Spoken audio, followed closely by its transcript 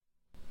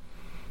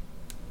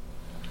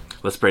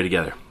Let's pray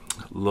together.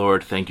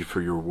 Lord, thank you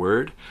for your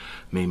word.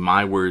 May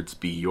my words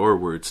be your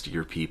words to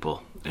your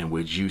people. And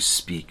would you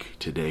speak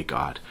today,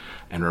 God,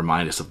 and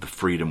remind us of the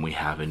freedom we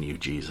have in you,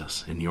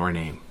 Jesus. In your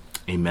name,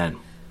 amen.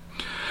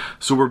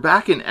 So we're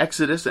back in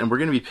Exodus, and we're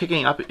going to be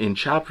picking up in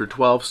chapter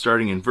 12,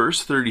 starting in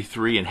verse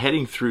 33 and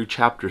heading through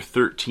chapter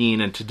 13.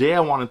 And today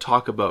I want to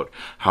talk about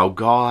how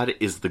God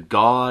is the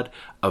God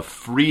of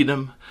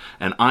freedom.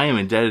 And I am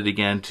indebted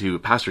again to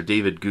Pastor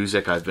David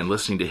Guzik. I've been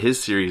listening to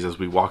his series as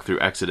we walk through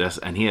Exodus,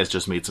 and he has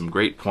just made some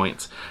great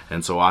points.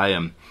 And so I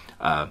am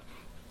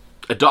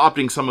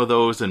adopting some of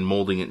those and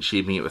molding it and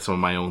shaping it with some of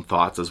my own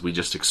thoughts as we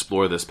just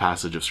explore this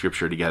passage of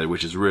Scripture together,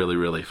 which is really,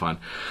 really fun.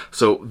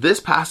 So this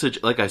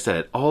passage, like I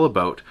said, all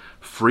about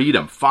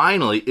freedom.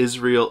 Finally,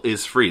 Israel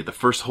is free. The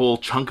first whole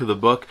chunk of the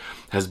book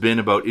has been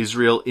about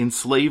Israel in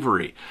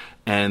slavery.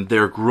 And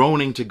they're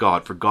groaning to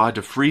God for God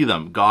to free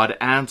them. God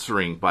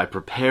answering by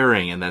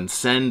preparing and then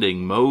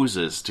sending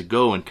Moses to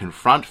go and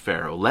confront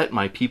Pharaoh. Let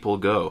my people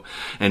go.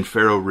 And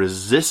Pharaoh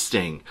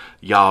resisting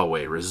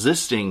Yahweh,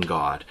 resisting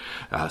God.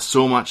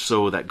 So much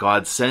so that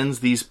God sends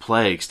these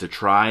plagues to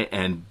try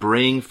and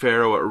bring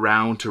Pharaoh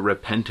around to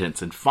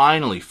repentance. And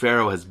finally,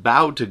 Pharaoh has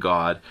bowed to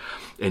God.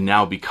 And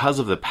now, because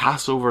of the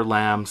Passover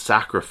lamb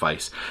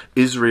sacrifice,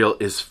 Israel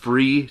is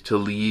free to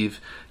leave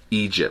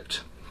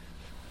Egypt.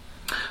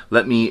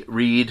 Let me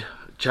read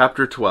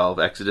chapter 12,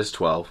 Exodus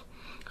 12,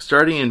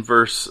 starting in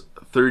verse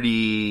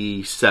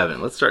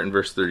 37. Let's start in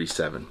verse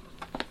 37.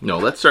 No,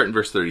 let's start in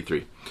verse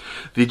 33.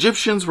 The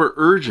Egyptians were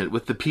urgent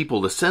with the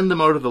people to send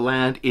them out of the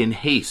land in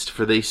haste,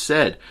 for they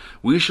said,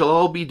 "We shall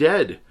all be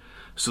dead."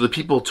 So the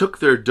people took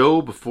their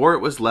dough before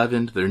it was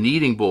leavened, their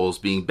kneading bowls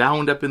being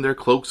bound up in their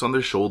cloaks on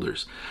their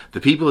shoulders.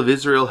 The people of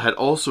Israel had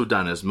also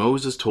done as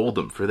Moses told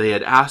them, for they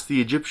had asked the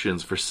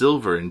Egyptians for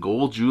silver and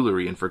gold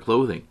jewelry and for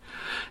clothing.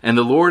 And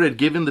the Lord had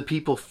given the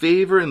people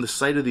favor in the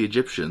sight of the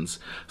Egyptians,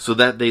 so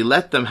that they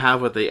let them have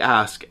what they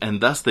asked,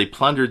 and thus they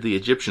plundered the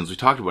Egyptians. We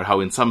talked about how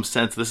in some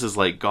sense this is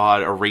like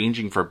God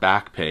arranging for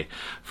back pay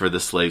for the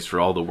slaves for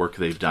all the work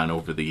they've done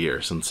over the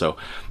years. And so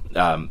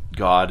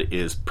God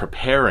is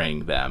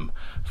preparing them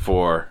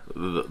for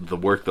the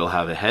work they'll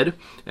have ahead,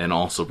 and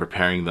also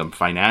preparing them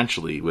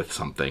financially with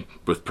something,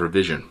 with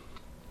provision.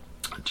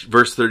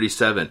 Verse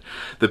 37,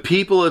 the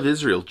people of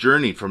Israel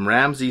journeyed from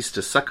Ramses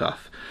to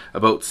Succoth,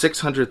 about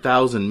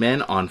 600,000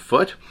 men on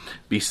foot,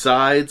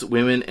 besides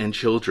women and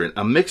children.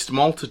 A mixed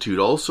multitude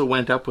also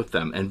went up with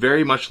them, and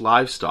very much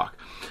livestock,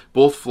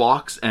 both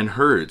flocks and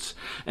herds.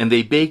 And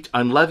they baked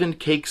unleavened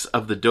cakes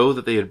of the dough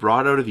that they had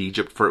brought out of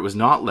Egypt, for it was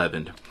not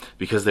leavened,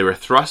 because they were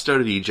thrust out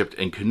of Egypt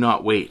and could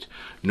not wait,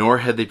 nor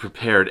had they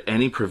prepared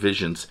any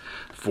provisions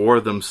for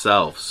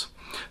themselves.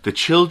 The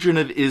children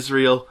of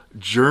Israel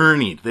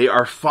journeyed. They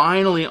are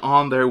finally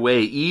on their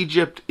way.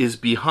 Egypt is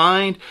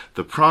behind,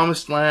 the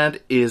promised land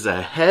is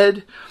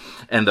ahead,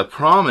 and the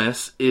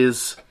promise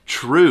is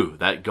true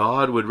that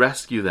God would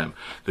rescue them.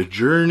 The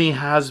journey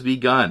has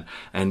begun,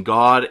 and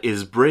God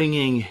is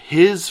bringing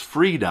His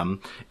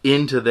freedom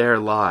into their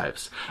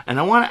lives. And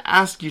I want to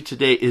ask you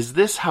today, is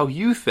this how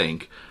you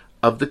think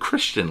of the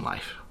Christian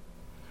life?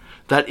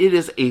 That it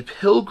is a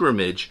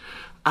pilgrimage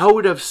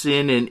out of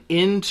sin and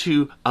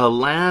into a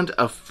land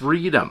of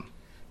freedom?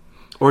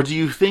 Or do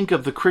you think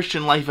of the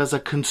Christian life as a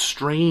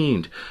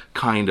constrained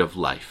kind of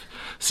life?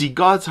 See,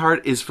 God's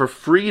heart is for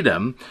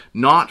freedom,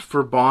 not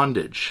for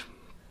bondage.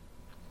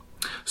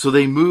 So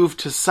they moved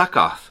to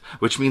Succoth,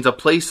 which means a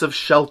place of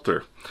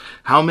shelter.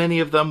 How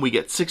many of them? We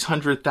get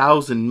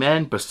 600,000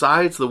 men,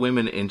 besides the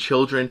women and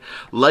children.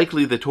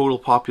 Likely the total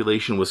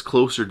population was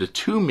closer to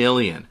 2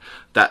 million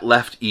that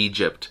left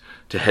Egypt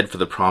to head for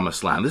the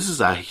promised land. This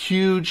is a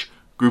huge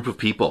group of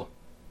people.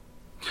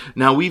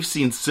 Now, we've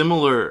seen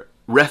similar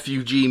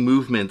refugee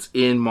movements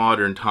in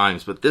modern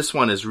times, but this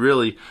one is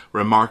really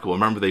remarkable.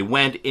 Remember, they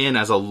went in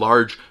as a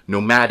large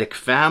nomadic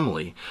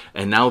family,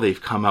 and now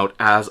they've come out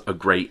as a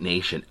great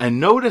nation. And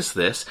notice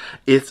this,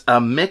 it's a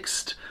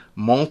mixed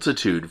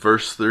multitude,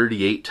 verse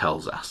 38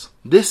 tells us.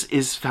 This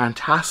is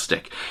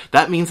fantastic.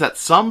 That means that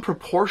some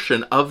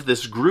proportion of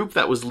this group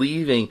that was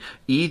leaving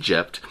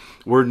Egypt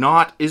were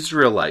not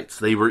Israelites.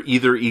 They were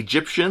either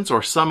Egyptians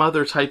or some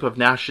other type of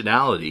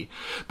nationality.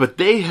 But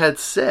they had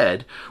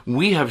said,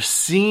 we have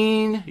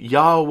seen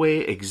Yahweh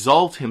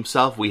exalt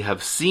Himself. We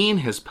have seen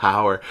His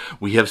power.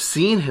 We have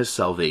seen His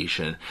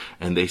salvation.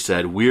 And they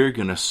said, we're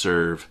going to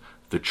serve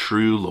the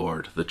true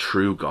Lord, the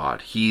true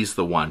God. He's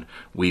the one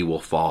we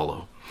will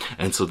follow.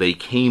 And so they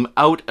came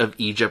out of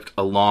Egypt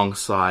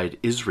alongside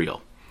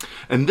Israel.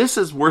 And this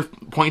is worth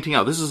pointing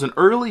out. This is an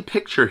early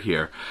picture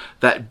here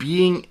that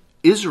being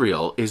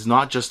Israel is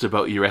not just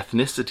about your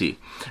ethnicity.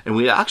 And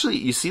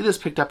you see this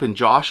picked up in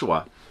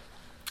Joshua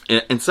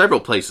in several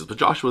places, but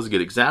Joshua is a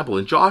good example.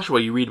 In Joshua,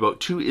 you read about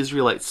 2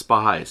 Israelite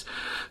spies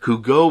who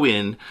go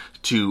in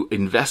to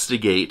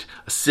investigate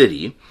a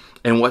city.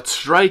 And what's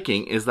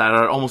striking is that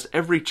at almost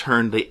every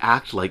turn, they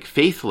act like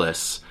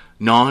faithless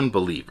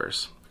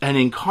non-believers. And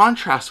in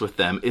contrast with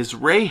them is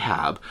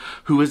Rahab,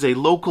 who is a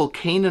local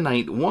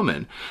Canaanite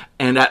woman.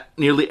 And at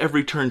nearly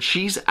every turn,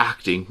 she's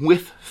acting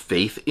with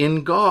faith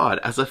in God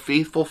as a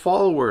faithful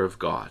follower of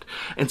God.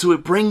 And so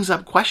it brings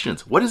up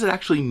questions. What does it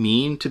actually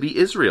mean to be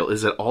Israel?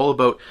 Is it all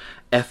about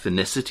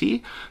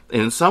ethnicity?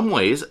 In some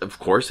ways, of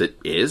course, it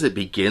is. It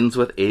begins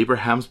with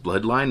Abraham's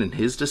bloodline and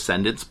his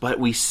descendants, but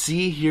we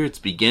see here it's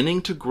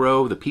beginning to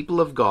grow. The people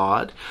of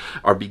God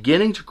are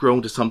beginning to grow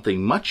into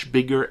something much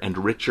bigger and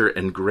richer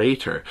and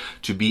greater,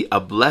 to be a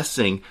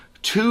blessing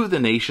to the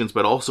nations,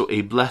 but also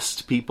a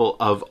blessed people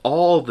of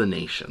all the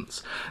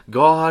nations.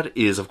 God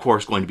is, of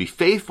course, going to be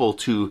faithful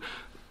to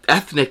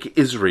ethnic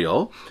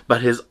Israel,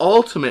 but his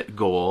ultimate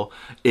goal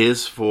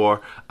is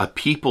for a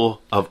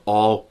people of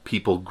all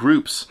people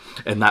groups.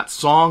 And that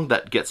song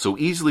that gets so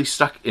easily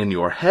stuck in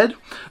your head,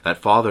 that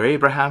Father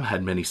Abraham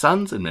had many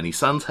sons, and many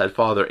sons had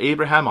Father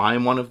Abraham, I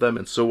am one of them,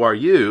 and so are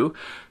you,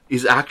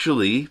 is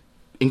actually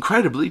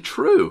incredibly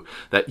true.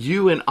 That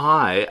you and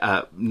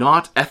I,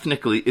 not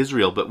ethnically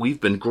Israel, but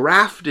we've been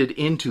grafted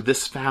into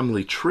this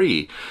family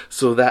tree,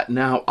 so that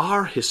now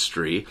our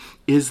history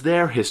is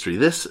their history.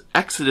 This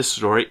Exodus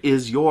story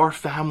is your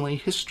family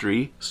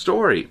history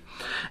story.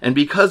 And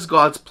because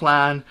God's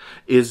plan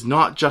is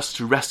not just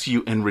to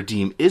rescue and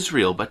redeem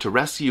Israel, but to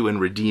rescue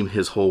and redeem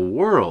his whole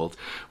world,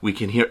 we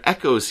can hear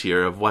echoes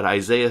here of what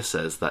Isaiah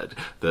says, that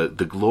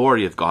the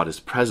glory of God, his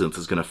presence,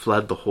 is going to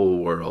flood the whole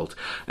world,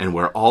 and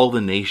where all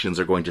the nations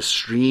are going to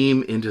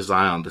stream into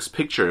Zion, this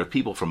picture of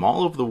people from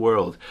all over the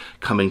world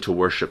coming to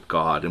worship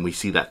God. And we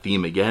see that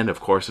theme again, of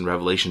course, in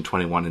Revelation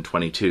 21 and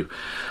 22.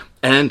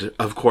 And,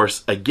 of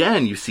course,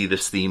 again, you see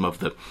this theme of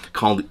the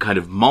kind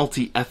of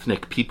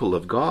multi-ethnic people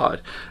of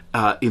God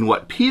in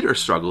what Peter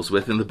struggles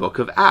with in the book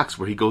of Acts,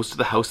 where he goes to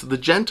the house of the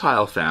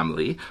Gentile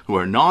family, who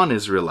are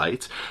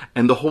non-Israelites,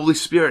 and the Holy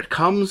Spirit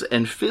comes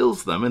and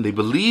fills them, and they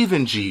believe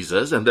in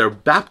Jesus, and they're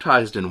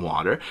baptized in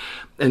water.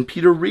 And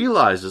Peter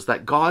realizes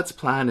that God's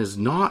plan is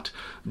not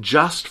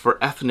just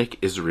for ethnic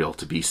Israel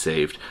to be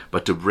saved,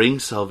 but to bring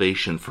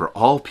salvation for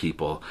all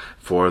people,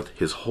 for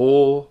his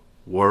whole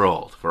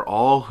world, for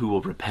all who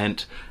will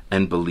repent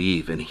and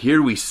believe. And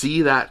here we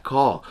see that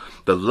call,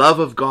 the love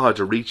of God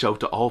to reach out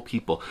to all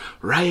people,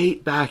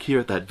 right back here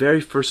at that very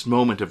first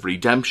moment of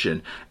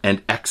redemption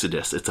and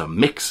Exodus. It's a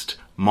mixed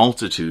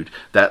multitude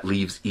that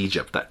leaves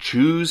Egypt, that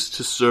choose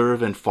to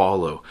serve and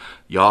follow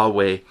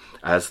Yahweh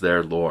as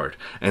their Lord.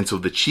 And so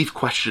the chief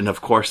question, of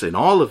course, in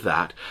all of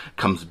that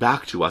comes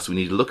back to us. We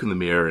need to look in the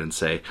mirror and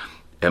say,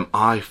 am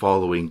I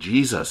following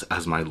Jesus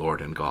as my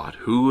Lord and God?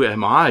 Who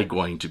am I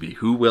going to be?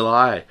 Who will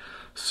I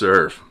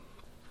serve?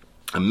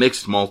 A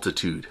mixed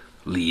multitude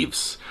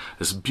leaves.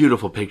 This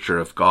beautiful picture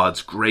of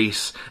God's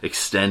grace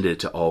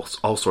extended to all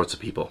sorts of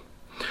people.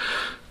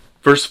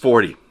 Verse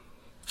 40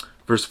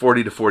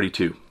 to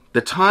 42.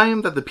 The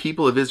time that the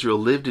people of Israel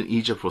lived in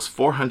Egypt was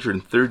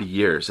 430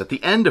 years. At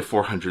the end of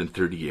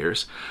 430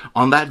 years,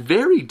 on that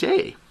very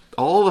day,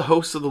 all the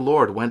hosts of the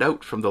Lord went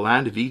out from the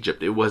land of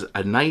Egypt. It was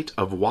a night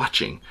of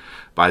watching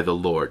by the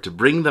Lord to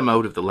bring them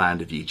out of the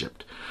land of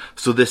Egypt.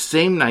 So this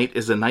same night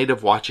is a night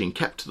of watching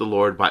kept to the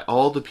Lord by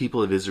all the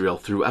people of Israel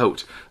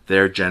throughout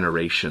their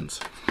generations.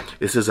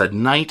 This is a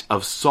night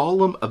of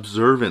solemn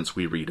observance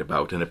we read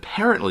about, and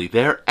apparently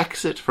their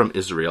exit from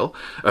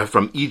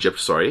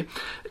Egypt,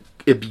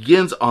 it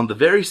begins on the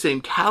very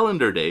same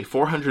calendar day,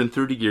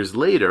 430 years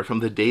later, from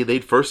the day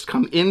they'd first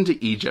come into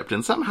Egypt.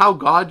 And somehow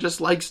God just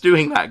likes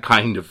doing that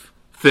kind of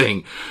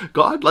thing.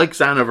 God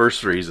likes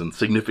anniversaries and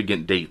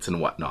significant dates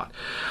and whatnot.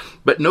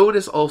 But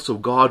notice also,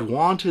 God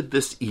wanted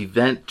this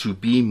event to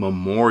be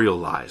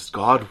memorialized.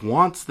 God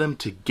wants them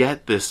to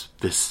get this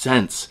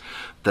sense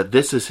that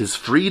this is his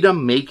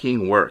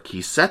freedom-making work.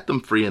 He set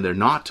them free, and they're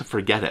not to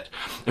forget it.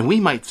 And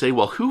we might say,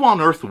 well, who on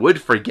earth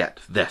would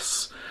forget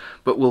this?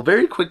 But we'll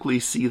very quickly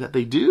see that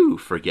they do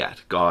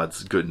forget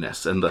God's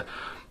goodness, and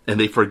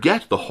they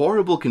forget the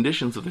horrible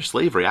conditions of their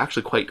slavery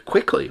actually quite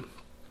quickly.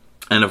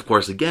 And of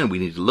course, again, we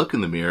need to look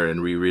in the mirror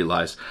and we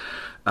realize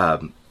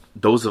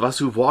those of us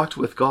who've walked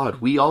with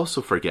God, we also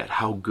forget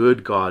how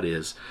good God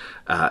is,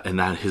 and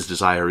that his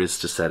desire is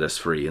to set us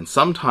free. And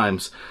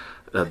sometimes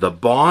the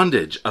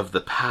bondage of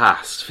the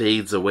past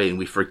fades away, and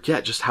we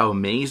forget just how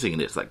amazing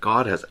it is that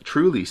God has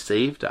truly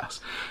saved us.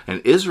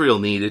 And Israel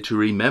needed to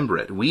remember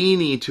it. We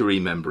need to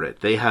remember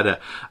it. They had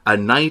a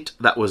night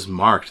that was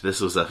marked.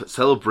 This was a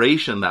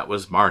celebration that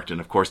was marked.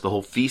 And of course, the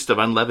whole Feast of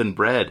Unleavened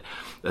Bread,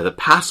 the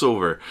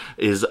Passover,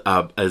 is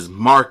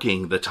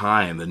marking the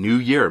time, the New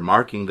Year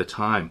marking the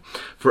time.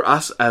 For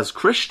us as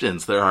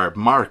Christians, there are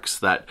marks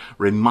that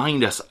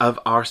remind us of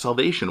our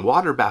salvation.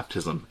 Water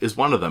baptism is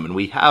one of them. And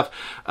we have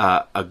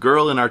a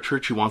girl in our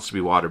church who wants to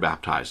be water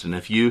baptized. And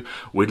if you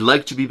would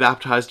like to be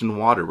baptized in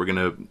water, we're going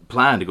to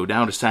plan to go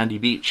down to Sandy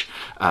Beach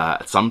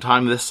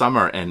sometime this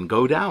summer and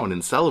go down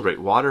and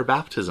celebrate water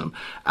baptism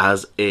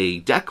as a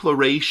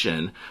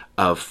declaration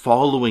of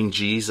following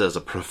Jesus,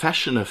 a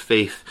profession of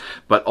faith,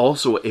 but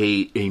also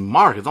a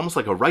mark. It's almost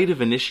like a rite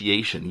of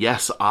initiation.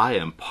 Yes, I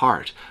am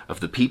part of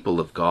the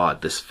people of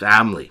God, this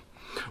family.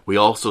 We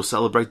also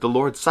celebrate the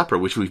Lord's Supper,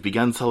 which we've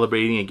begun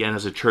celebrating again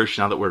as a church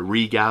now that we're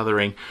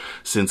regathering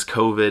since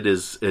COVID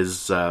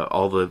is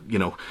all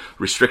the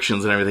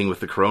restrictions and everything with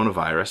the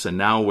coronavirus, and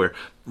now we're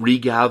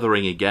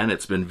regathering again.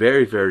 It's been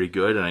very, very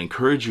good, and I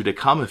encourage you to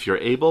come if you're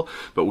able,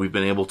 but we've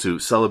been able to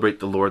celebrate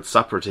the Lord's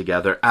Supper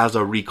together as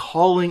a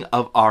recalling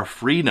of our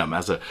freedom,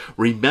 as a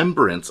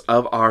remembrance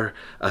of our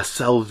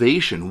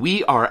salvation.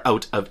 We are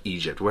out of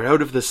Egypt. We're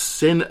out of the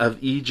sin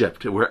of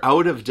Egypt. We're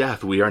out of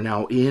death. We are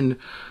now in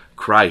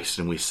Christ,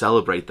 and we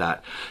celebrate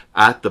that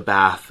at the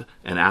bath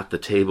and at the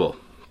table.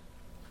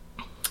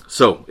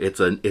 So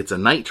it's a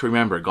night to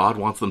remember. God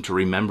wants them to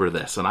remember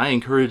this, and I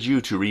encourage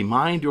you to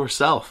remind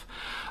yourself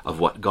of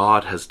what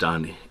God has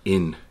done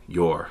in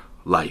your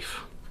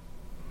life.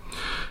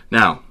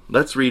 Now,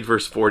 let's read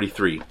verse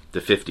 43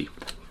 to 50.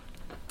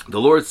 The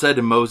Lord said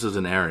to Moses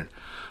and Aaron,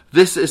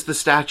 "This is the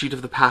statute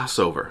of the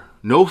Passover.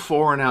 No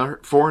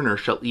foreigner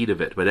shall eat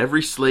of it, but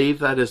every slave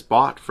that is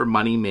bought for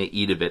money may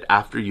eat of it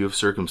after you have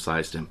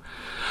circumcised him.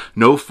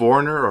 No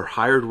foreigner or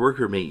hired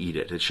worker may eat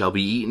it. It shall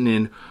be eaten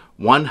in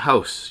one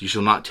house. You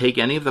shall not take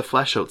any of the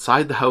flesh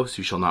outside the house.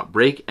 You shall not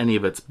break any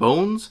of its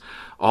bones.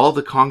 All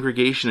the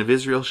congregation of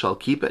Israel shall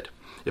keep it.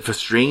 If a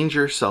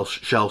stranger shall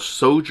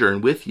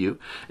sojourn with you,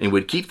 and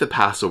would keep the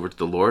Passover to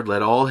the Lord,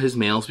 let all his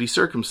males be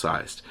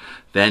circumcised.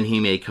 Then he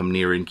may come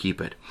near and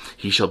keep it.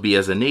 He shall be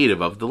as a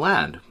native of the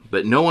land.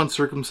 But no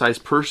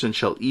uncircumcised person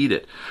shall eat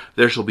it.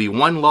 There shall be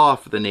one law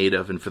for the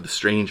native and for the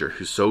stranger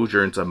who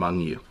sojourns among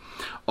you."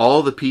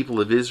 All the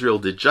people of Israel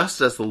did just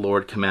as the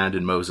Lord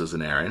commanded Moses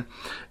and Aaron,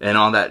 and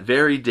on that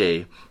very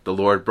day the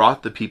Lord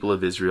brought the people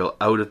of Israel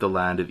out of the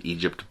land of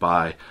Egypt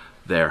by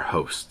their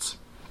hosts.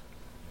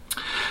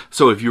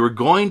 So if you were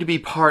going to be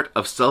part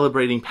of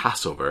celebrating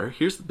Passover,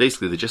 here's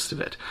basically the gist of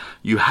it.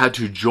 You had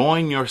to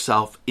join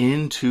yourself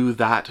into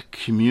that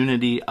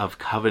community of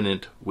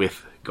covenant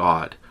with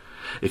God.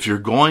 If you're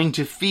going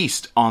to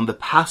feast on the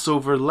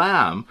Passover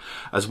lamb,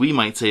 as we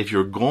might say, if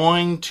you're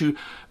going to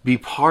be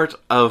part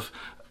of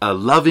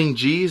loving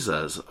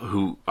Jesus,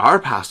 who our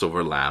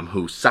Passover lamb,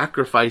 who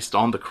sacrificed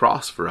on the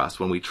cross for us,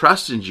 when we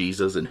trust in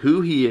Jesus and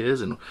who he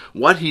is and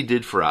what he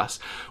did for us,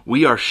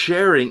 we are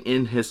sharing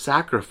in his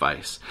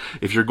sacrifice.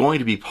 If you're going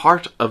to be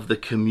part of the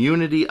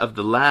community of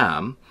the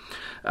lamb,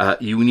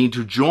 you need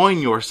to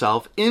join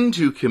yourself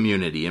into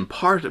community and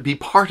be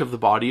part of the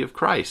body of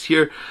Christ.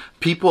 Here,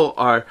 people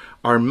are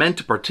meant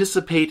to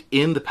participate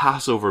in the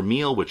Passover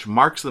meal, which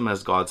marks them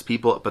as God's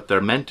people, but they're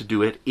meant to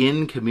do it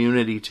in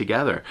community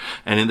together.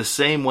 And in the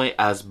same way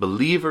as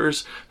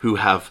believers who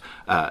have,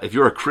 if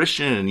you're a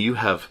Christian and you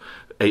have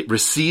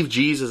received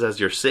Jesus as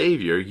your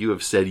Savior, you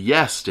have said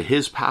yes to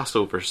his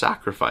Passover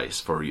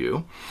sacrifice for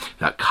you.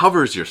 That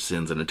covers your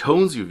sins and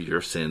atones you of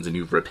your sins, and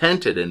you've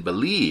repented and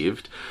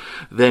believed,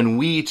 then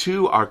we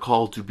too are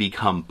called to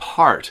become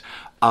part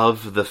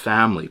of the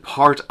family,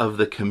 part of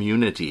the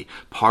community,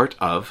 part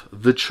of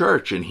the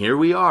church. And here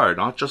we are,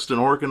 not just an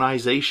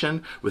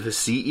organization with a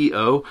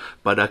CEO,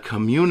 but a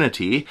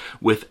community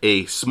with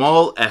a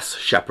small s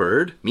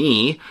shepherd,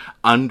 me,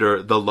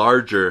 under the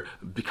larger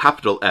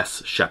capital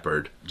S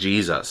shepherd,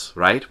 Jesus,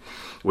 right?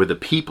 We're the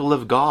people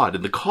of God.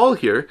 And the call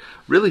here,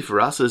 really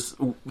for us, is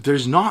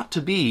there's not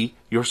to be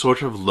your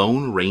sort of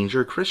Lone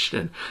Ranger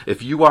Christian.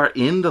 If you are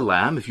in the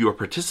Lamb, if you are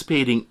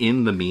participating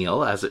in the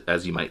meal,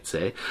 as you might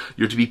say,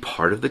 you're to be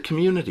part of the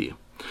community.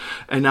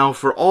 And now,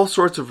 for all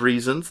sorts of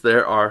reasons,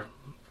 there are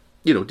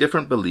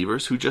different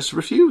believers who just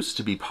refuse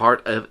to be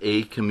part of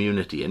a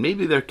community. And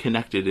maybe they're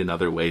connected in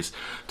other ways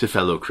to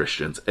fellow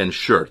Christians. And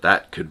sure,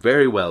 that could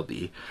very well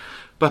be.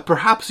 But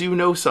perhaps you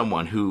know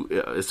someone who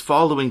is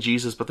following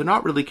Jesus, but they're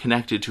not really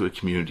connected to a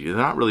community. They're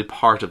not really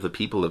part of the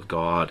people of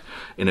God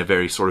in a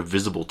very sort of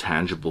visible,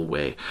 tangible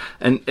way.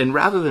 And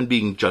rather than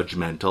being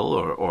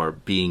judgmental or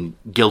being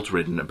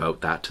guilt-ridden about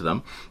that to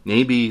them,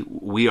 maybe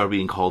we are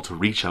being called to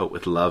reach out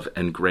with love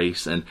and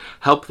grace and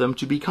help them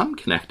to become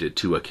connected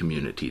to a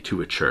community,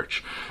 to a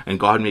church. And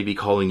God may be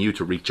calling you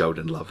to reach out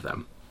and love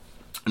them.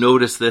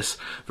 Notice this,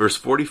 verse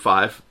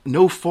 45,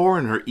 no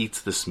foreigner eats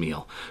this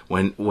meal.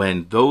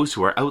 When those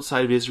who are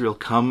outside of Israel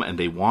come and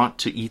they want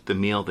to eat the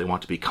meal, they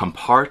want to become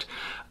part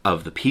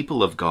of the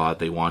people of God,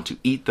 they want to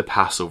eat the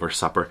Passover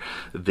supper,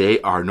 they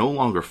are no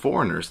longer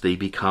foreigners, they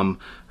become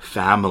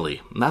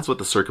family. And that's what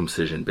the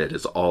circumcision bit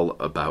is all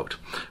about.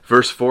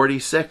 Verse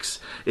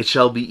 46, it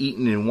shall be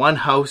eaten in one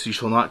house, you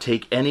shall not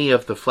take any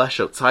of the flesh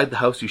outside the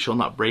house, you shall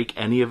not break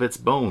any of its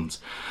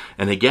bones.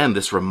 And again,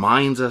 this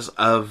reminds us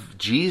of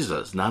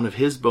Jesus. None of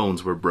his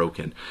bones were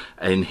broken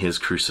in his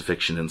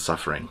crucifixion and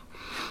suffering.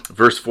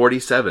 Verse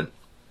 47,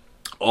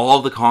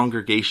 all the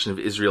congregation of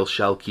Israel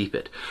shall keep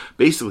it.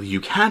 Basically, you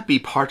can't be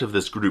part of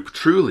this group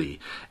truly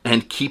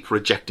and keep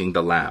rejecting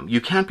the Lamb. You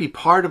can't be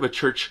part of a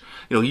church.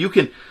 You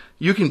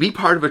you can be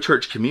part of a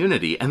church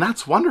community, and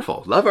that's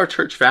wonderful. Love our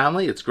church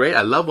family. It's great.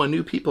 I love when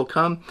new people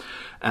come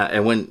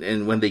and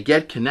when they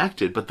get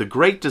connected. But the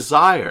great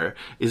desire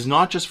is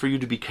not just for you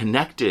to be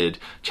connected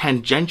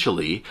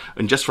tangentially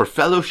and just for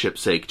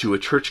fellowship's sake to a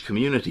church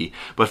community,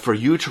 but for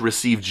you to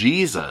receive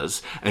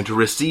Jesus and to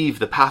receive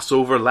the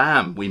Passover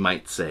lamb, we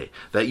might say,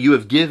 that you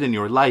have given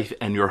your life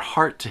and your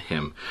heart to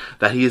him,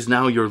 that he is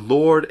now your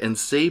Lord and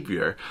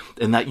Savior,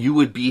 and that you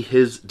would be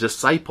his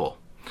disciple.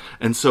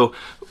 And so,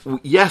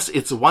 yes,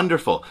 it's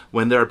wonderful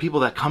when there are people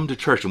that come to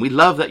church, and we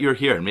love that you're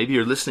here, and maybe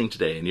you're listening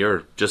today and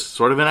you're just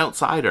sort of an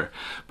outsider,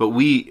 but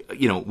we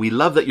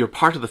love that you're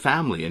part of the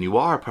family, and you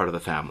are part of the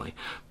family.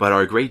 But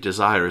our great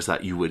desire is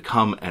that you would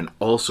come and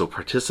also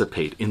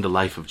participate in the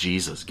life of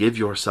Jesus. Give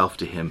yourself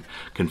to him,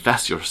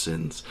 confess your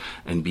sins,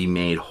 and be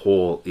made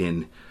whole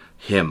in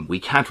him. We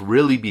can't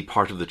really be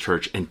part of the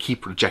church and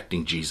keep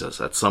rejecting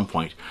Jesus. At some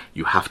point,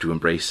 you have to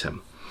embrace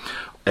him,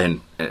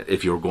 and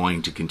if you're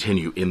going to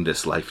continue in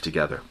this life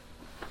together.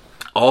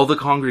 All the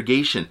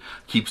congregation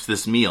keeps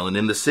this meal. And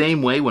in the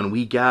same way, when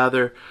we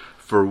gather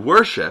for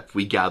worship,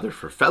 we gather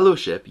for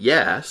fellowship,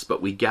 yes,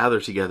 but we gather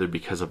together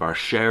because of our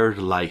shared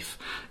life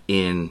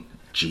in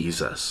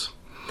Jesus.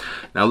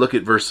 Now look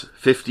at verse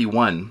 50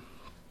 and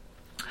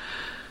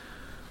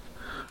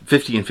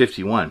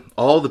 51.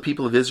 All the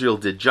people of Israel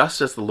did just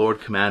as the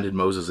Lord commanded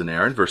Moses and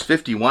Aaron. Verse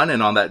 51,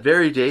 and on that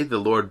very day the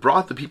Lord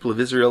brought the people of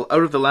Israel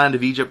out of the land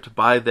of Egypt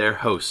by their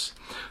hosts.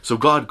 So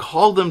God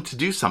called them to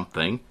do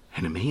something,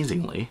 and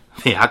amazingly,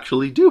 they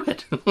actually do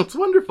it. It's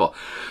wonderful.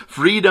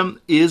 Freedom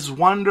is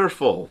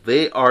wonderful.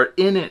 They are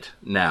in it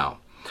now.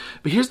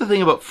 But here's the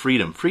thing about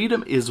freedom.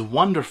 Freedom is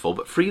wonderful,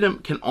 but freedom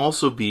can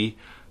also be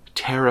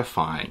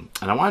terrifying.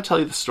 And I want to tell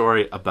you the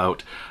story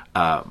about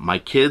my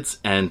kids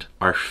and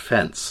our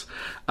fence.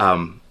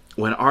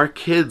 When our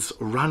kids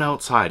run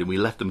outside and we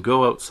let them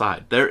go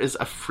outside, there is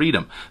a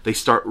freedom. They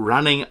start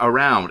running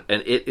around,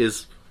 and it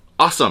is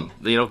awesome.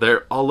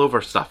 They're all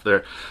over stuff.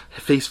 They're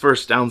face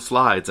first down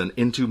slides and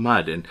into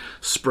mud and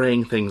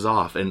spraying things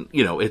off. And,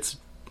 it's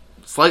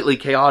slightly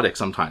chaotic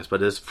sometimes,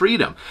 but it's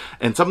freedom.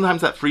 And sometimes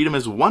that freedom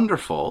is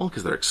wonderful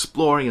because they're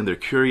exploring and they're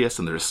curious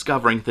and they're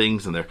discovering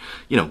things and they're,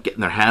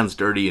 getting their hands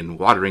dirty and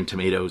watering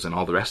tomatoes and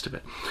all the rest of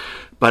it.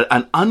 But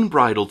an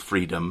unbridled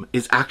freedom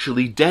is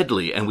actually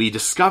deadly. And we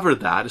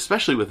discovered that,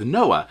 especially with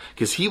Noah,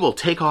 because he will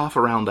take off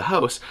around the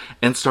house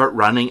and start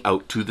running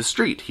out to the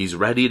street. He's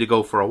ready to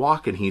go for a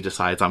walk, and he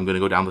decides, I'm going to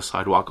go down the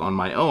sidewalk on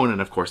my own.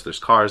 And of course, there's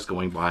cars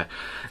going by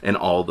and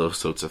all those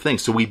sorts of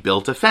things. So we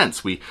built a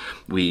fence. We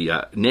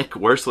Nick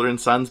Wersler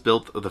and Sons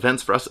built the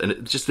fence for us, and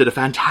it just did a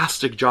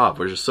fantastic job.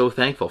 We're just so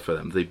thankful for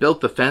them. They built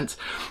the fence,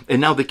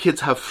 and now the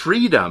kids have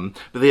freedom,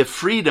 but they have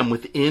freedom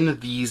within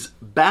these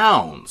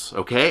bounds,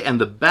 okay? And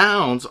the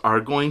bounds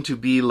are going to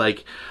be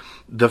like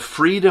the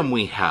freedom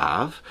we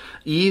have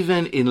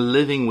even in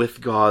living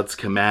with God's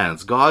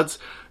commands, God's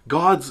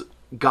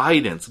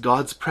guidance,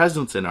 God's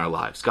presence in our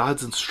lives,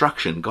 God's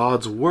instruction,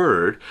 God's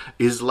word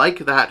is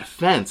like that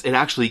fence. It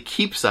actually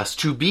keeps us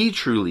to be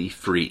truly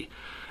free.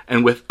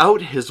 And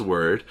without his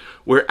word,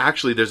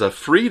 there's a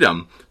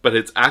freedom, but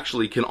it's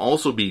actually can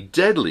also be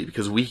deadly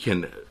because we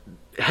can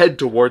head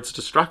towards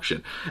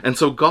destruction. And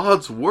so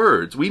God's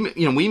words, we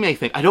may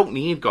think, I don't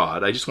need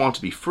God, I just want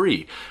to be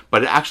free,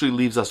 but it actually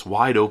leaves us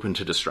wide open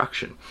to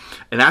destruction.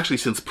 And actually,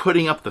 since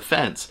putting up the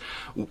fence,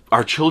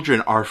 our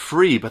children are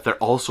free, but they're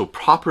also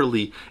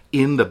properly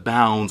in the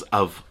bounds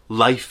of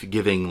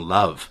life-giving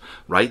love,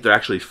 right? They're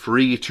actually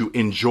free to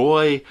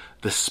enjoy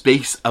the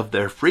space of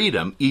their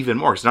freedom even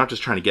more. It's not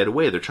just trying to get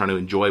away, they're trying to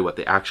enjoy what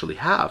they actually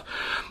have.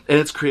 And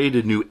it's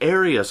created new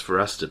areas for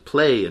us to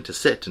play and to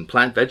sit and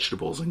plant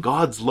vegetables. And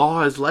God's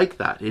law is like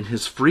that. In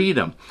his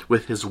freedom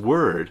with his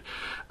word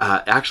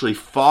actually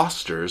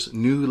fosters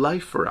new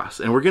life for us.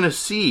 And we're going to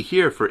see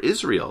here for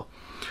Israel,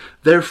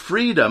 their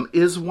freedom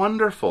is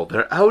wonderful.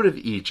 They're out of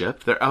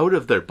Egypt, they're out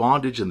of their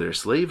bondage and their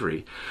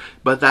slavery,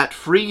 but that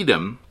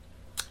freedom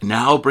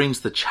now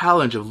brings the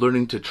challenge of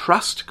learning to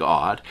trust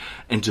God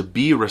and to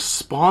be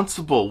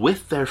responsible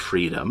with their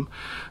freedom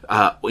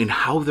in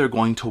how they're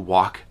going to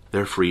walk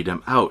their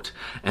freedom out.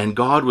 And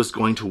God was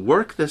going to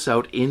work this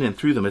out in and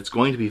through them. It's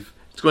going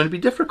to be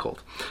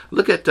difficult.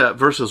 Look at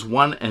verses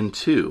 1 and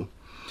 2.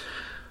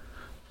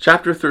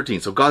 Chapter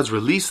 13. So God's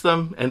released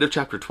them. End of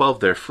chapter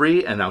 12, they're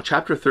free. And now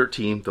chapter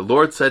 13, the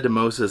Lord said to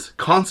Moses,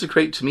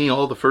 consecrate to me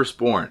all the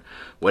firstborn.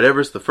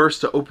 Whatever's the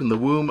first to open the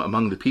womb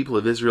among the people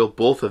of Israel,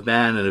 both of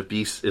man and of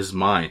beast, is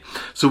mine.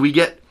 So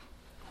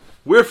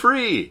we're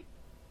free.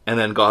 And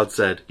then God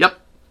said,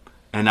 yep.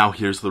 And now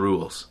here's the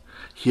rules.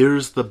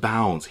 Here's the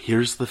bounds.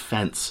 Here's the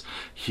fence.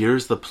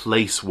 Here's the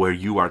place where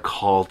you are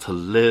called to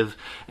live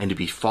and to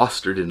be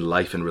fostered in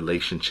life and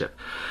relationship.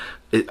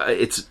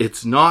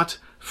 It's not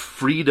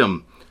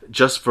freedom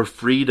just for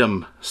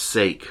freedom's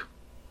sake.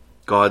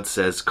 God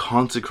says,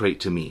 consecrate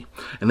to me.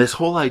 And this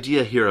whole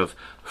idea here of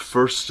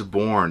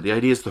firstborn, the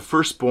idea is the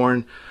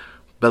firstborn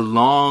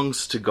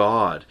belongs to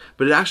God.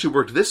 But it actually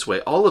worked this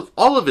way. All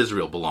of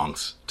Israel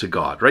belongs to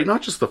God, right?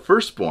 Not just the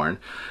firstborn,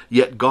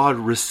 yet God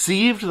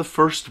received the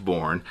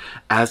firstborn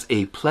as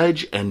a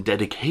pledge and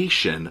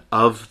dedication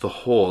of the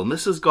whole. And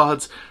this is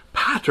God's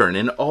pattern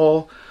in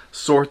all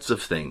sorts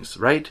of things,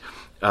 right?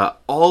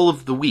 All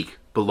of the week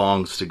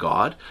belongs to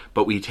God,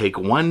 but we take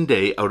one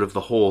day out of the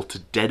whole to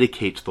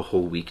dedicate the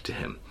whole week to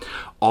Him.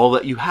 All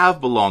that you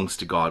have belongs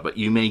to God, but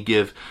you may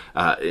give,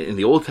 in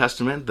the Old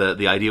Testament,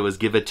 the idea was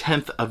give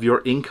 1/10 of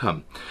your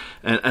income.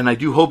 And I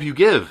do hope you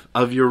give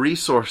of your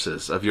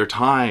resources, of your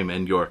time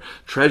and your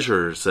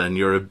treasures and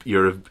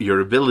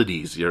your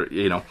abilities.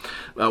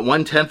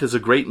 1/10 is a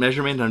great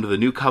measurement under the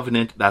New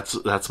Covenant.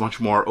 That's much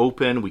more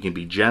open. We can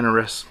be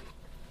generous.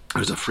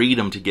 There's a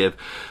freedom to give.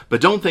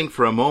 But don't think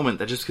for a moment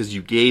that just because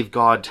you gave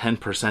God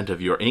 10% of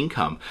your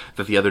income,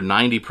 that the other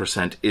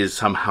 90% is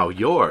somehow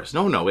yours.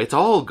 No, it's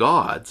all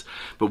God's.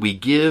 But we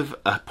give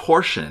a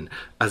portion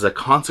as a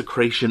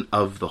consecration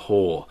of the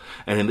whole.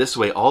 And in this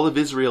way, all of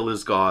Israel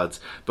is God's,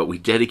 but we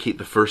dedicate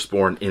the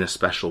firstborn in a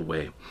special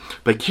way.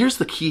 But here's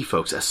the key,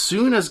 folks. As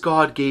soon as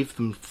God gave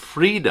them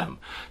freedom,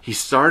 He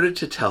started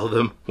to tell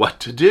them what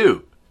to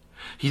do.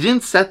 He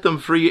didn't set them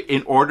free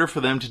in order for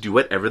them to do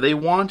whatever they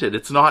wanted.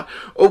 It's not,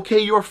 okay,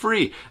 you're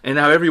free, and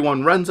now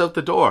everyone runs out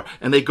the door,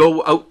 and they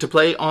go out to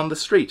play on the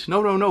street.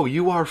 No.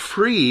 You are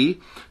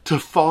free to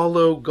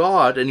follow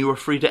God, and you are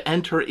free to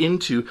enter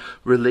into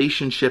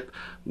relationship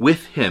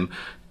with Him.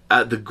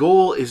 The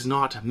goal is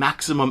not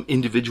maximum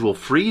individual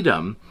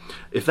freedom.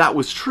 If that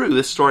was true,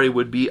 this story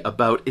would be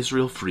about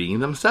Israel freeing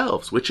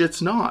themselves, which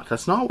it's not.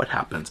 That's not what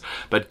happens.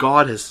 But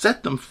God has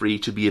set them free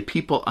to be a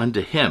people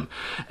unto Him.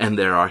 And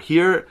there are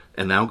here,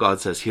 and now God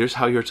says, here's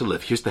how you're to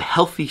live. Here's the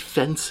healthy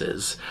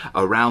fences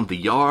around the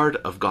yard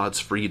of God's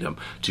freedom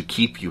to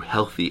keep you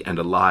healthy and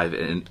alive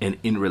and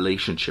in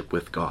relationship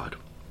with God.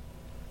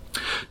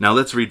 Now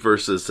let's read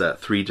verses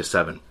 3 to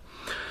 7.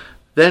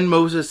 Then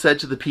Moses said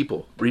to the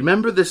people,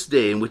 "Remember this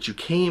day in which you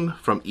came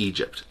from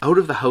Egypt, out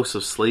of the house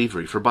of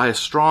slavery, for by a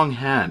strong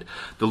hand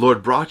the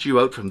Lord brought you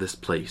out from this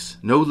place.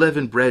 No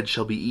leavened bread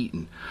shall be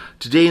eaten.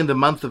 Today in the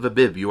month of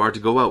Abib you are to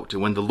go out,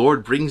 and when the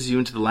Lord brings you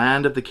into the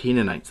land of the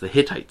Canaanites, the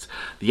Hittites,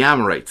 the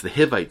Amorites, the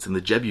Hivites, and the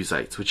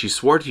Jebusites, which He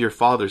swore to your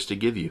fathers to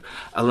give you,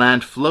 a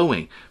land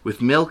flowing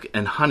with milk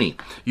and honey,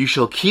 you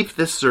shall keep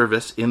this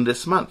service in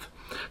this month.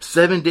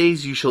 7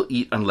 days you shall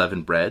eat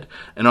unleavened bread,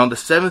 and on the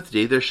 7th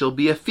day there shall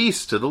be a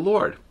feast to the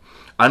Lord.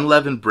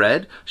 Unleavened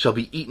bread shall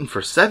be eaten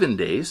for 7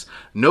 days.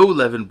 No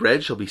leavened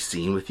bread shall be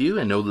seen with you,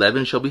 and no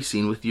leaven shall be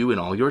seen with you in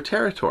all your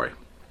territory."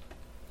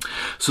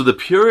 So the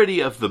purity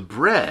of the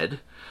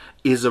bread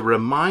is a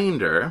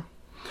reminder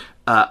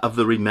of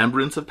the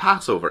remembrance of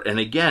Passover. And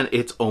again,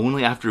 it's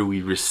only after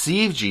we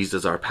receive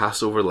Jesus, our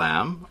Passover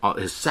lamb,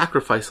 His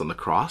sacrifice on the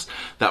cross,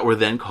 that we're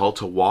then called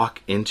to walk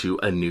into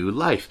a new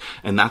life.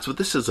 And that's what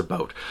this is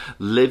about.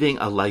 Living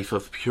a life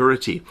of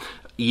purity.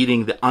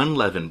 Eating the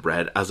unleavened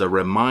bread as a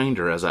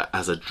reminder, as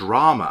a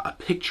drama, a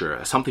picture,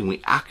 as something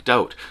we act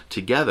out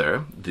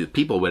together, the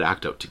people would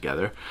act out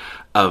together,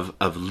 of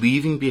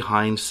leaving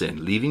behind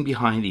sin, leaving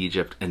behind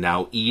Egypt, and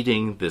now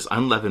eating this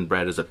unleavened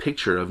bread as a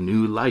picture of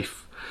new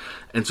life.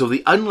 And so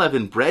the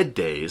unleavened bread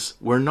days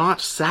were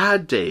not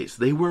sad days.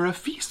 They were a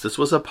feast. This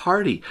was a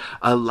party,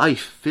 a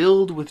life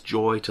filled with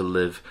joy to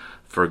live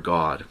for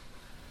God.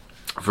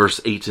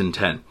 Verse 8 and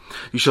 10.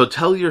 "You shall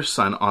tell your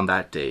son on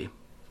that day,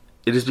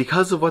 it is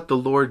because of what the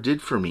Lord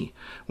did for me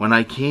when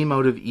I came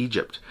out of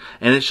Egypt.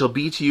 And it shall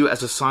be to you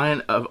as a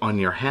sign on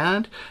your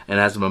hand and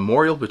as a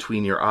memorial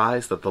between your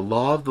eyes, that the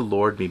law of the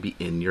Lord may be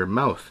in your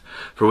mouth.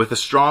 For with a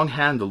strong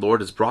hand the Lord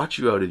has brought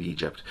you out of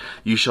Egypt.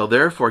 You shall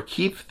therefore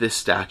keep this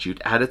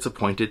statute at its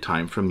appointed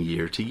time from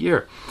year to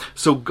year."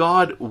 So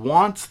God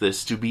wants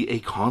this to be a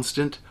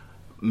constant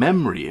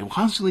memory, and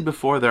constantly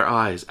before their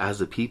eyes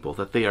as a people,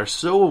 that they are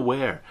so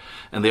aware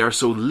and they are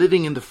so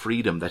living in the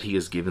freedom that He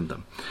has given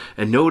them.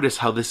 And notice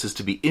how this is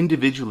to be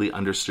individually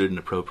understood and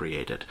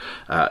appropriated.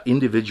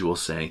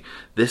 Individuals saying,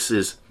 "This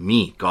is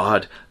me.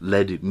 God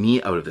led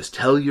me out of this.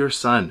 Tell your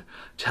son,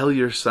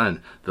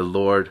 the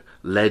Lord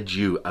led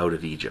you out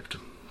of Egypt."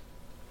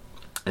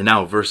 And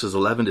now verses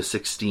 11 to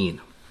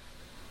 16.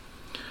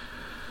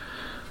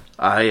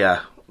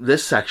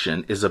 This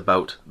section is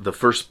about the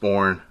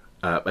firstborn.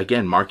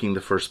 Again, marking the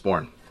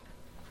firstborn.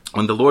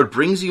 "When the Lord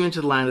brings you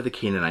into the land of the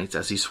Canaanites,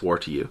 as He swore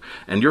to you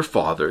and your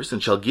fathers,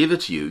 and shall give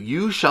it to you,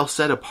 you shall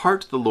set apart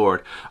to the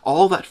Lord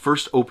all that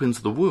first opens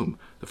the womb.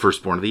 The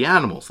firstborn of the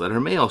animals that are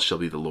males shall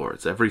be the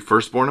Lord's. Every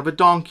firstborn of a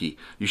donkey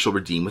you shall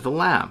redeem with a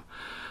lamb.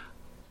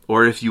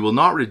 Or if you will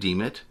not redeem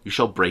it, you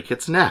shall break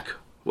its neck."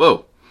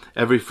 Whoa!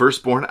 "Every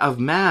firstborn of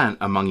man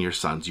among your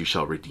sons you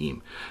shall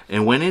redeem.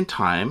 And when in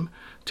time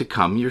to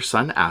come your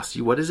son asks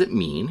you, what does it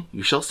mean?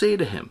 You shall say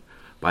to him,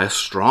 by a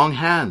strong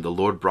hand the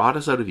Lord brought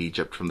us out of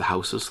Egypt from the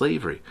house of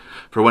slavery.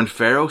 For when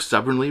Pharaoh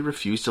stubbornly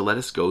refused to let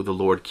us go, the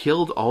Lord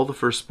killed all the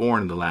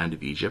firstborn in the land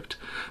of Egypt,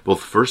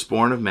 both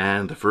firstborn of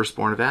man and the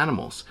firstborn of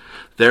animals.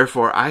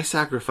 Therefore I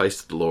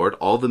sacrificed to the Lord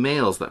all the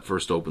males that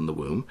first opened the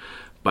womb,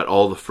 but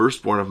all the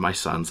firstborn of my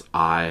sons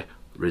I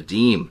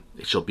Redeem.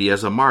 It shall be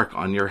as a mark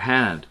on your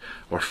hand,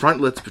 or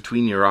frontlets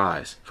between your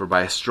eyes. For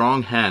by a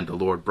strong hand the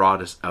Lord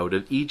brought us out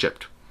of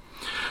Egypt.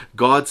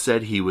 God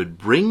said he would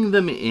bring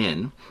them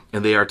in,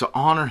 and they are to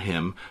honor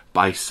him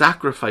by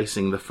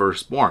sacrificing the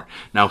firstborn.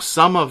 Now,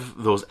 some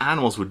of those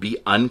animals would be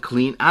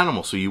unclean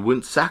animals, so you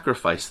wouldn't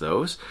sacrifice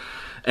those.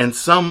 And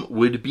some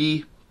would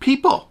be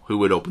people who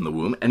would open the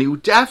womb, and you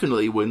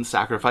definitely wouldn't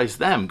sacrifice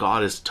them.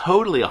 God is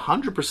totally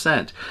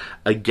 100%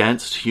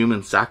 against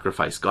human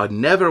sacrifice. God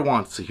never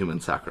wants a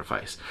human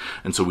sacrifice.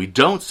 And so we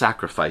don't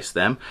sacrifice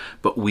them,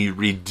 but we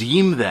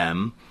redeem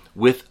them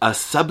with a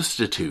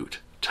substitute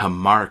to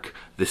mark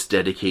this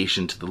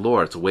dedication to the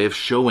Lord. It's a way of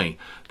showing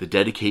the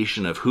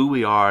dedication of who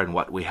we are and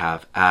what we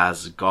have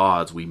as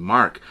gods. We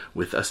mark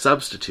with a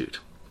substitute.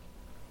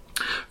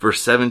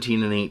 Verse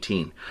 17 and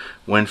 18.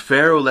 When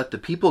Pharaoh let the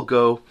people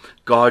go,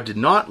 God did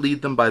not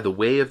lead them by the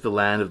way of the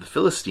land of the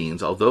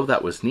Philistines, although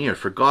that was near.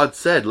 For God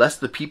said, lest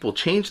the people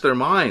change their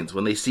minds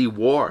when they see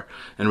war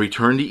and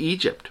return to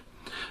Egypt.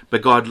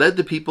 But God led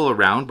the people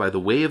around by the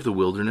way of the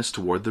wilderness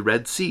toward the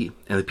Red Sea,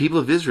 and the people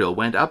of Israel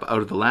went up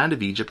out of the land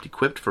of Egypt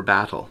equipped for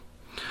battle.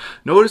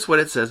 Notice what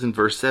it says in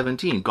verse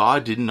 17.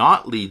 God did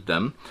not lead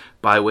them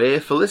by way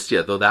of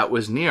Philistia, though that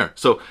was near.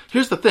 So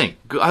here's the thing.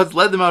 God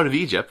led them out of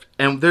Egypt,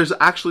 and there's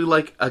actually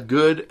like a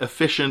good,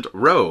 efficient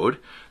road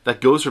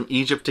that goes from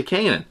Egypt to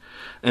Canaan.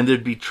 And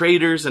there'd be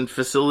traders and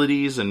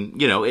facilities, and,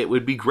 it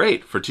would be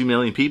great for 2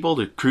 million people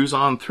to cruise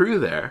on through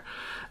there.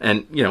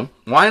 And,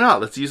 why not?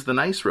 Let's use the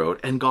nice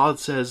road. And God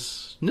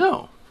says,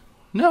 no.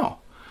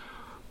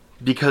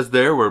 Because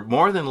there were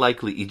more than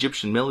likely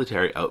Egyptian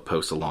military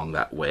outposts along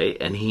that way,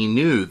 and he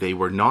knew they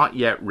were not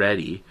yet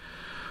ready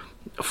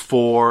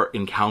for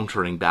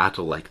encountering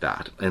battle like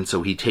that. And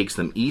so he takes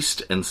them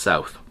east and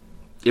south.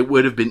 It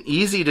would have been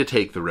easy to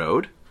take the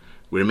road,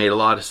 would have made a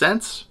lot of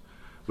sense,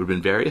 would have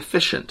been very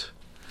efficient.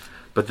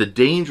 But the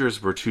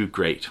dangers were too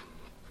great,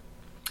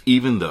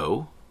 even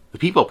though the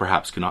people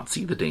perhaps could not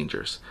see the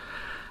dangers.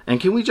 And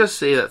can we just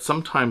say that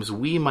sometimes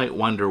we might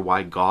wonder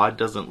why God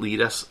doesn't lead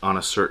us on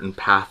a certain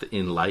path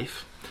in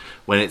life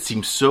when it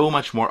seems so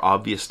much more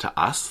obvious to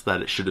us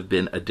that it should have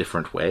been a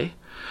different way,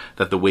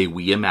 that the way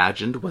we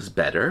imagined was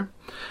better?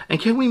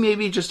 And can we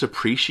maybe just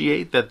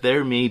appreciate that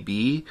there may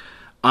be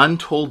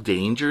untold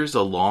dangers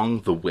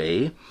along the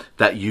way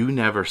that you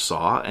never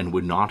saw and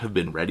would not have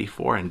been ready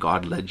for, and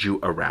God led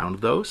you around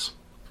those?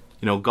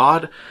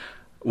 God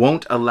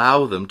won't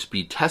allow them to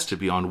be tested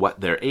beyond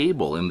what they're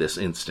able in this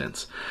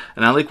instance.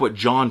 And I like what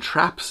John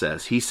Trapp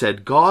says. He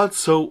said, God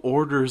so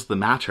orders the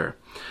matter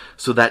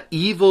so that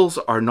evils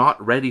are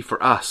not ready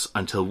for us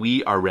until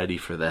we are ready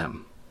for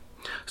them.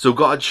 So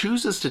God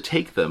chooses to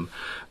take them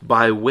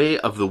by way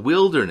of the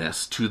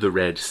wilderness to the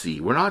Red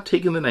Sea. We're not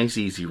taking the nice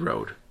easy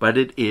road, but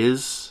it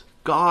is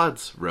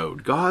God's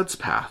road, God's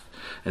path,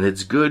 and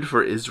it's good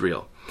for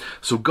Israel.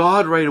 So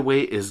God right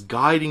away is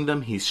guiding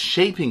them. He's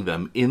shaping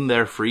them in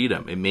their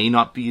freedom. It may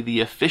not be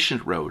the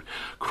efficient road.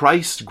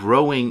 Christ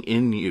growing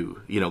in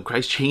you,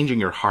 Christ changing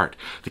your heart,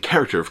 the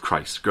character of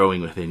Christ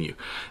growing within you,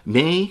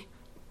 may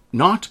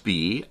not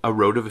be a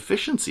road of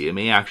efficiency. It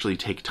may actually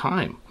take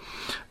time.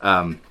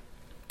 And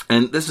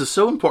this is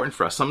so important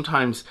for us.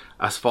 Sometimes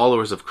as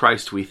followers of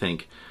Christ, we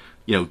think,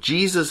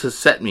 Jesus has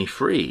set me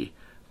free,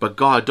 but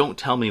God, don't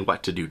tell me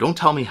what to do. Don't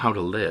tell me how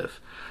to live.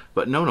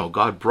 But no,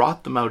 God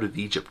brought them out of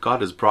Egypt. God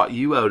has brought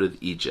you out of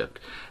Egypt,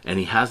 and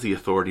he has the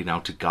authority now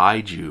to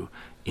guide you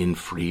in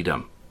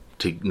freedom,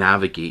 to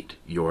navigate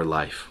your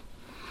life.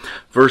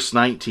 Verse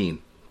 19,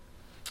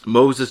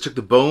 Moses took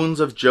the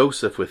bones of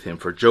Joseph with him,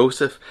 for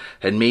Joseph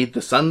had made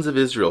the sons of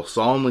Israel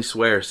solemnly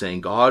swear,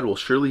 saying, God will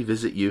surely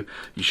visit you.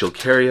 You shall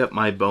carry up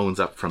my bones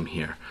up from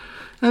here.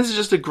 And this is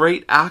just a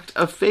great act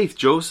of faith.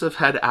 Joseph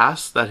had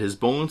asked that his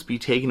bones be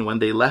taken when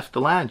they left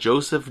the land.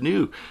 Joseph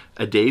knew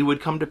a day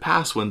would come to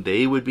pass when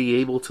they would be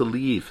able to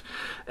leave.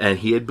 And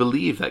he had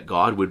believed that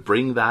God would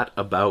bring that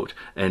about.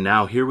 And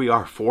now here we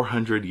are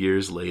 400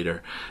 years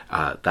later.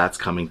 That's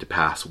coming to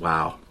pass.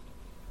 Wow.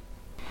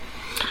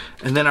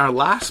 And then our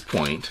last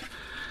point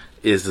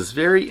is this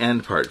very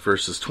end part,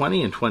 verses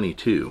 20 and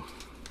 22.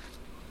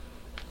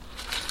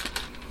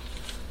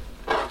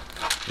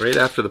 Right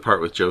after the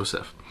part with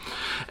Joseph.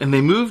 And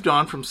they moved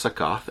on from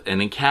Succoth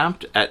and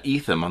encamped at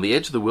Etham on the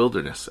edge of the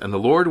wilderness. And the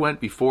Lord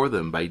went before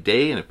them by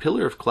day in a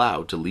pillar of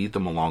cloud to lead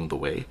them along the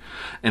way,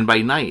 and by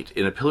night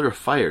in a pillar of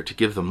fire to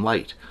give them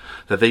light,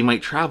 that they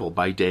might travel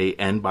by day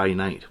and by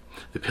night.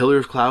 The pillar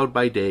of cloud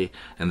by day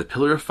and the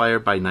pillar of fire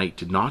by night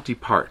did not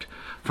depart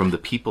from the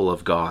people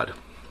of God.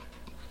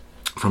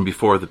 From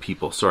before the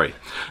people,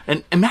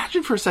 And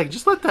imagine for a second,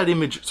 just let that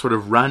image sort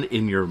of run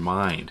in your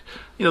mind.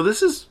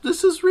 This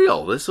is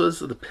real. This was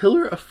the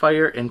pillar of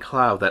fire and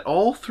cloud that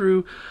all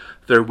through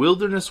their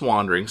wilderness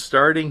wandering,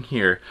 starting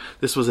here,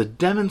 this was a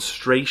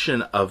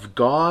demonstration of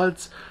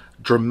God's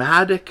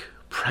dramatic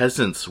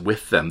presence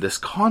with them, this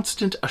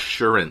constant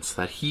assurance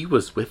that he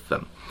was with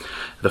them.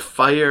 The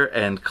fire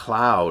and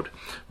cloud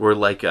were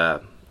like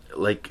a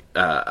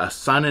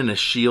sun and a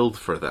shield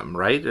for them,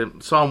 right?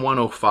 Psalm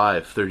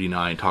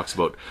 105:39 talks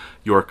about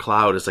your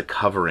cloud as a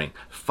covering.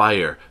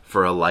 fire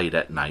for a light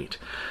at night.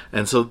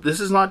 And so this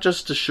is not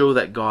just to show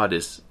that God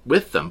is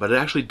with them, but it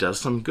actually does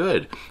some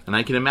good. And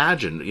I can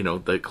imagine,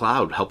 the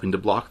cloud helping to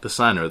block the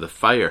sun, or the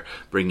fire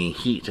bringing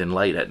heat and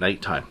light at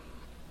nighttime.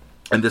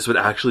 And this would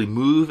actually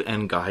move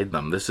and guide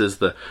them. This is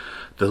the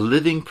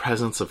living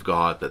presence of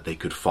God that they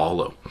could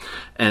follow.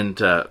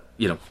 And,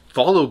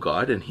 follow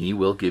God, and he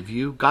will give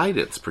you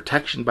guidance,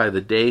 protection by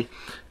the day,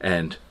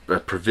 and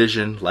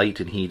provision, light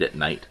and heat at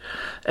night.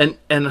 And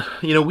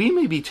we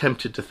may be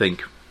tempted to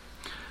think,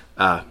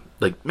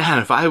 man,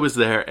 if I was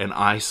there and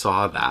I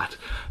saw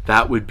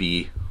that would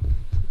be,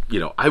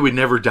 I would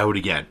never doubt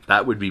again.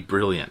 That would be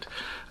brilliant.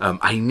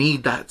 I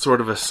need that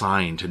sort of a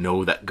sign to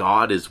know that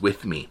God is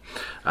with me.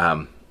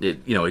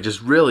 It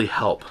just really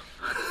help.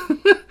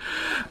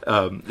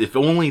 If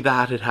only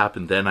that had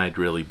happened, then I'd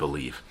really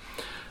believe.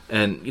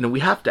 And,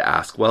 we have to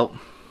ask, well,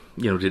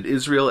 did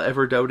Israel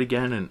ever doubt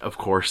again? And of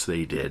course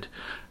they did.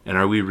 And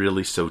are we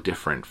really so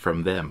different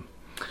from them?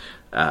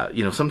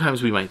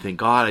 Sometimes we might think,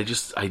 God,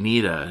 I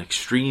need an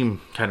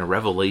extreme kind of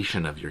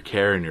revelation of your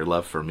care and your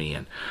love for me.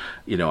 And,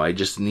 I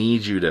just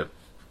need you to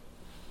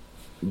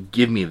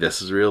give me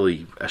this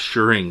really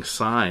assuring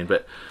sign.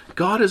 But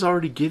God has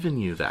already given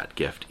you that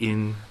gift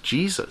in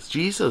Jesus.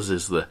 Jesus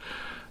is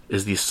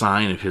the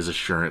sign of his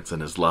assurance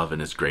and his love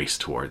and his grace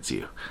towards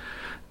you.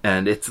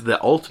 And it's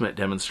the ultimate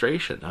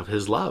demonstration of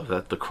his love.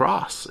 That the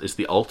cross is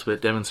the ultimate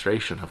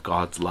demonstration of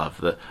God's love,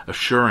 the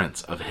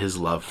assurance of his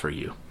love for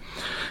you.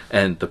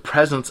 And the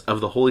presence of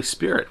the Holy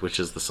Spirit,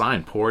 which is the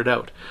sign poured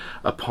out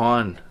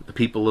upon the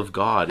people of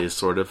God, is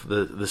sort of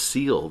the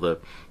seal, the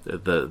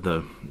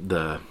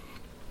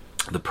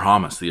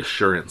promise, the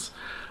assurance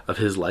of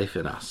his life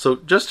in us. So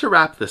just to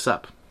wrap this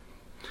up,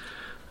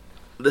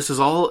 this is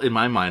all, in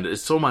my mind,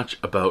 it's so much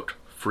about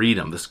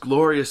freedom, this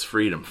glorious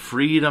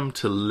freedom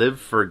to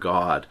live for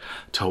God,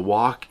 to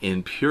walk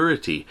in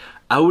purity,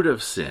 out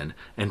of sin,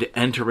 and to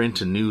enter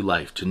into new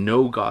life, to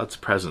know God's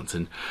presence.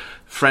 And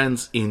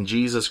friends, in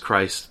Jesus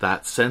Christ,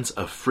 that sense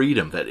of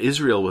freedom that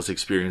Israel was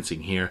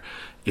experiencing here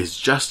is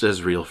just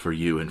as real for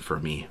you and for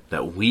me,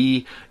 that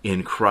we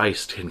in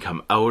Christ can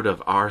come out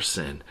of our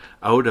sin,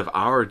 out of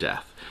our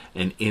death,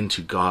 and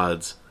into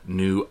God's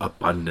new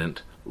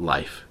abundant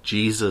life.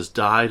 Jesus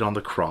died on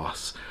the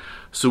cross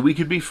so we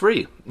could be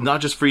free,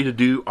 not just free to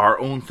do our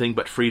own thing,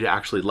 but free to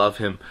actually love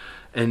him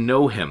and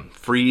know him,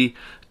 free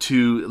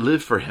to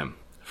live for him,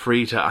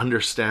 free to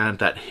understand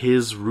that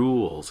his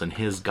rules and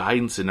his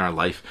guidance in our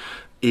life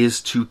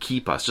is to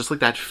keep us, just like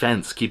that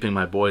fence keeping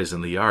my boys in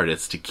the yard.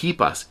 It's to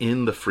keep us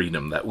in the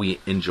freedom that we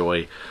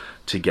enjoy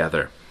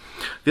together.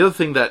 The other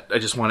thing that I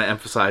just want to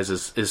emphasize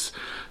is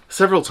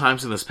several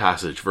times in this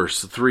passage,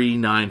 verse 3,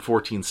 9,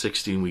 14,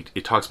 16,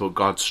 it talks about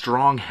God's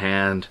strong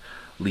hand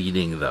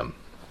leading them.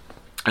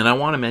 And I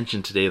want to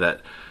mention today that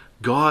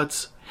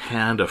God's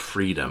hand of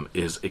freedom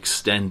is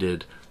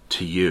extended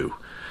to you.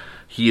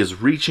 He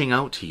is reaching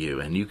out to you,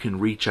 and you can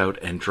reach out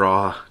and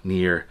draw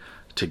near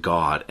to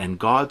God. And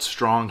God's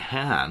strong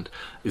hand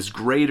is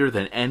greater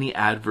than any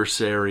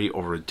adversary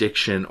or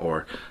addiction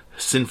or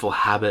sinful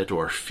habit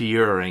or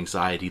fear or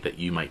anxiety that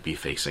you might be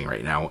facing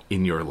right now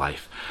in your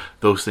life.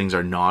 Those things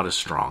are not as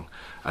strong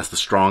as the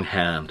strong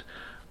hand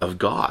of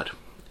God.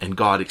 And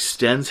God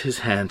extends his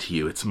hand to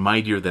you. It's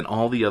mightier than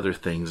all the other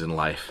things in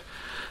life.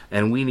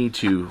 And we need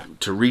to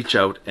reach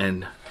out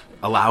and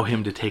allow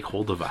him to take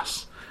hold of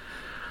us.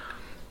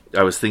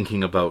 I was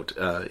thinking about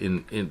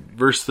in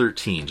verse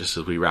 13, just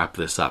as we wrap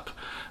this up,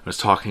 I was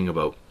talking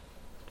about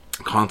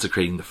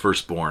consecrating the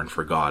firstborn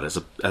for God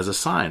as a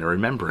sign, a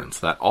remembrance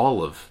that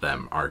all of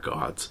them are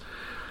God's.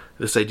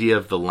 This idea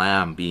of the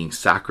lamb being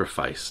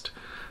sacrificed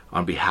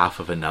on behalf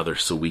of another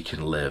so we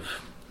can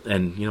live.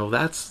 And,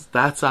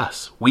 that's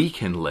us. We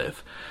can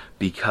live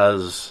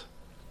because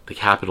the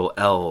capital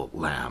L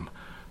Lamb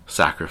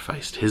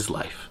sacrificed his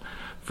life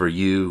for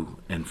you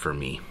and for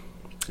me.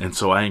 And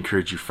so I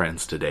encourage you,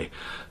 friends, today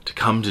to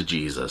come to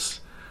Jesus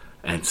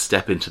and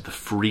step into the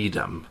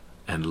freedom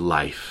and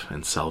life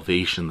and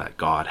salvation that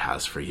God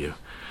has for you.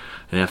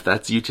 And if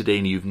that's you today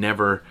and you've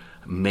never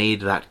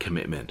made that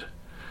commitment,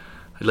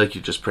 I'd like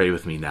you to just pray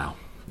with me now.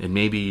 And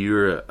maybe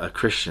you're a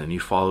Christian and you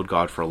followed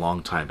God for a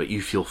long time, but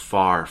you feel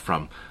far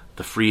from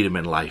the freedom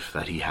and life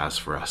that he has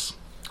for us.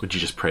 Would you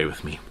just pray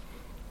with me?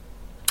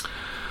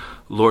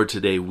 Lord,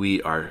 today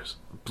we are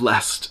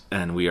blessed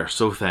and we are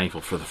so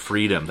thankful for the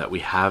freedom that we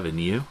have in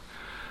you.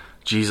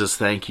 Jesus,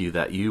 thank you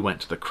that you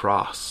went to the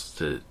cross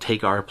to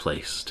take our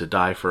place, to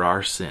die for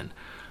our sin,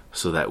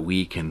 so that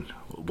we can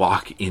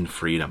walk in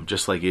freedom,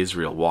 just like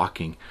Israel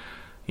walking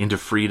into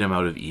freedom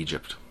out of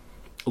Egypt.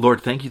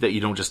 Lord, thank you that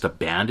you don't just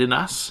abandon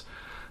us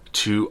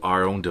to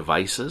our own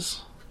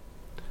devices,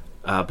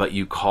 but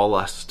you call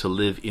us to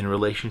live in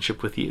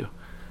relationship with you.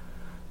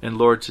 And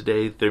Lord,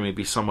 today there may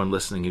be someone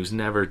listening who's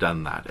never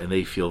done that, and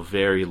they feel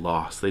very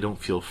lost. They don't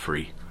feel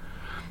free.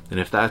 And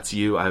if that's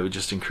you, I would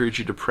just encourage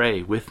you to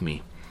pray with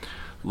me.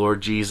 Lord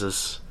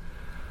Jesus,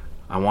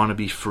 I want to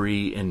be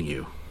free in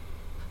you.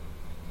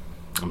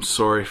 I'm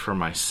sorry for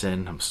my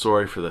sin. I'm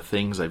sorry for the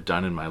things I've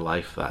done in my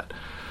life that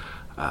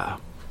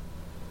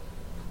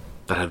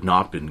that have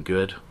not been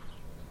good,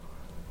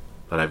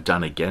 that I've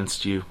done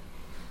against you.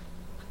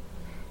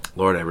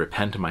 Lord, I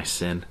repent of my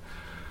sin.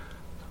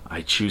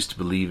 I choose to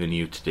believe in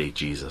you today,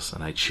 Jesus,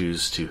 and I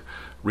choose to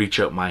reach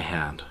out my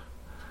hand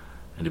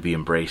and to be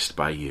embraced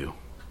by you.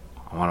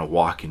 I want to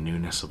walk in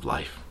newness of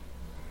life.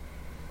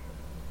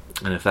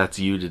 And if that's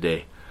you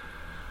today,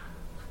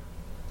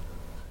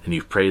 and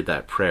you've prayed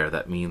that prayer,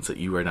 that means that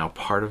you are now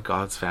part of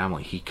God's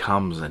family. He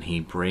comes and he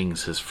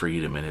brings his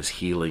freedom and his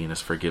healing and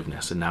his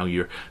forgiveness. And now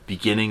you're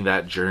beginning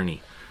that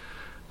journey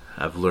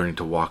of learning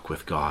to walk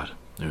with God.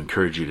 I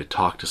encourage you to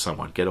talk to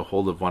someone. Get a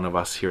hold of one of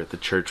us here at the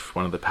church,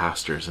 one of the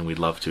pastors, and we'd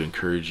love to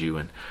encourage you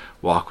and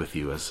walk with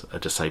you as a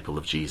disciple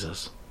of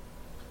Jesus.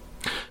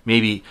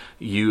 Maybe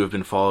you have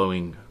been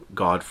following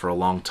God for a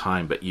long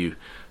time, but you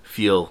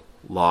feel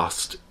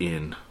lost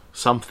in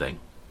something,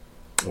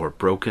 or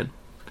broken,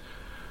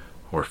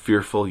 or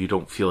fearful. You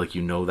don't feel like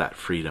you know that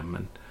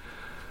freedom.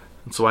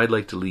 And so I'd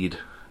like to lead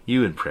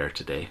you in prayer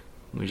today.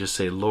 We just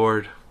say,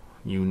 Lord,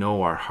 you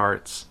know our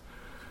hearts.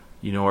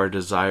 You know our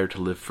desire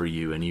to live for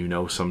you, and you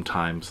know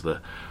sometimes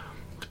the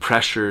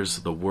pressures,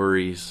 the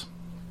worries,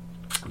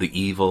 the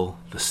evil,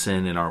 the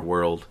sin in our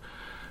world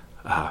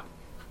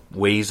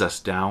weighs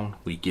us down.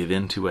 We give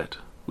into it.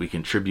 We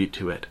contribute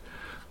to it.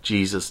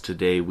 Jesus,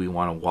 today we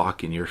want to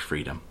walk in your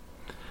freedom.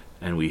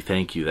 And we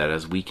thank you that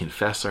as we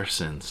confess our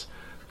sins,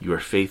 you are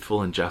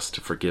faithful and just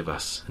to forgive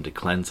us and to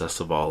cleanse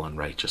us of all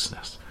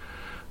unrighteousness.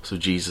 So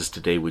Jesus,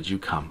 today would you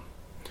come?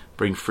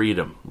 Bring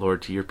freedom,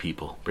 Lord, to your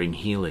people. Bring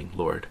healing,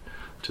 Lord,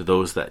 to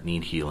those that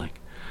need healing.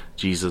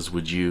 Jesus,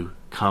 would you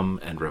come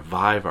and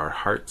revive our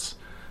hearts,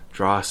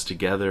 draw us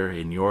together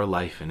in your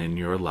life and in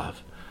your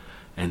love,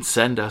 and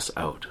send us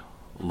out,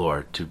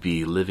 Lord, to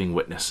be living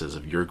witnesses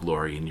of your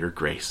glory and your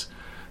grace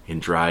in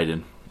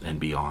Dryden and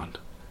beyond.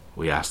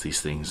 We ask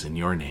these things in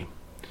your name.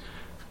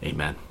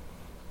 Amen.